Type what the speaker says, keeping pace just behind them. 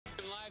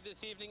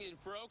this evening in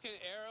Broken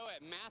Arrow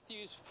at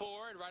Matthews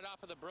Ford, right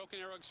off of the Broken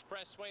Arrow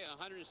Expressway,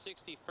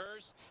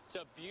 161st. It's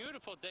a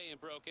beautiful day in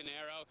Broken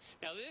Arrow.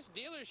 Now, this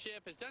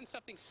dealership has done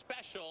something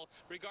special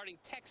regarding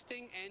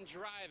texting and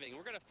driving.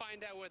 We're going to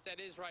find out what that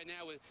is right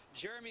now with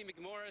Jeromy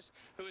McMorris,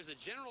 who is the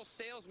general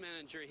sales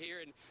manager here.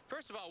 And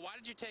first of all, why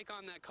did you take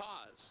on that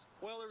cause?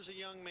 Well, there was a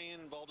young man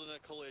involved in a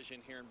collision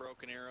here in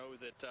Broken Arrow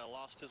that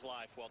lost his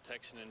life while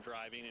texting and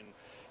driving. And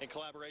in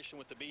collaboration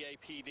with the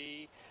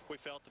BAPD, we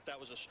felt that that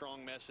was a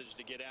strong message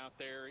to get out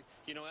there.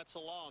 You know, that's the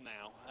law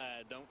now.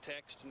 Don't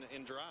text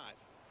and drive.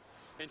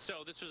 And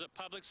so this was a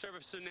public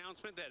service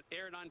announcement that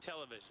aired on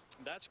television.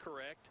 That's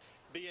correct.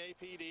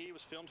 BAPD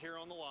was filmed here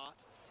on the lot.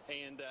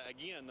 And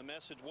again, the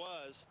message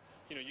was,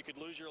 you know, you could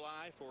lose your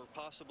life or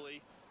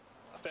possibly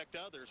affect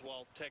others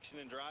while texting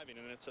and driving,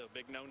 and it's a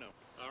big no-no.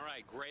 All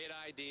right, great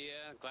idea.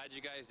 Glad you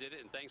guys did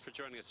it, and thanks for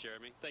joining us,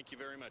 Jeromy. Thank you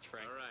very much,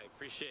 Frank. All right,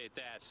 appreciate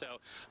that. So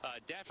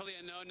definitely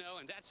a no-no,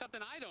 and that's something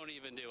I don't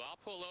even do. I'll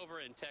pull over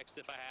and text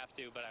if I have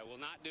to, but I will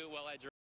not do it while I drive.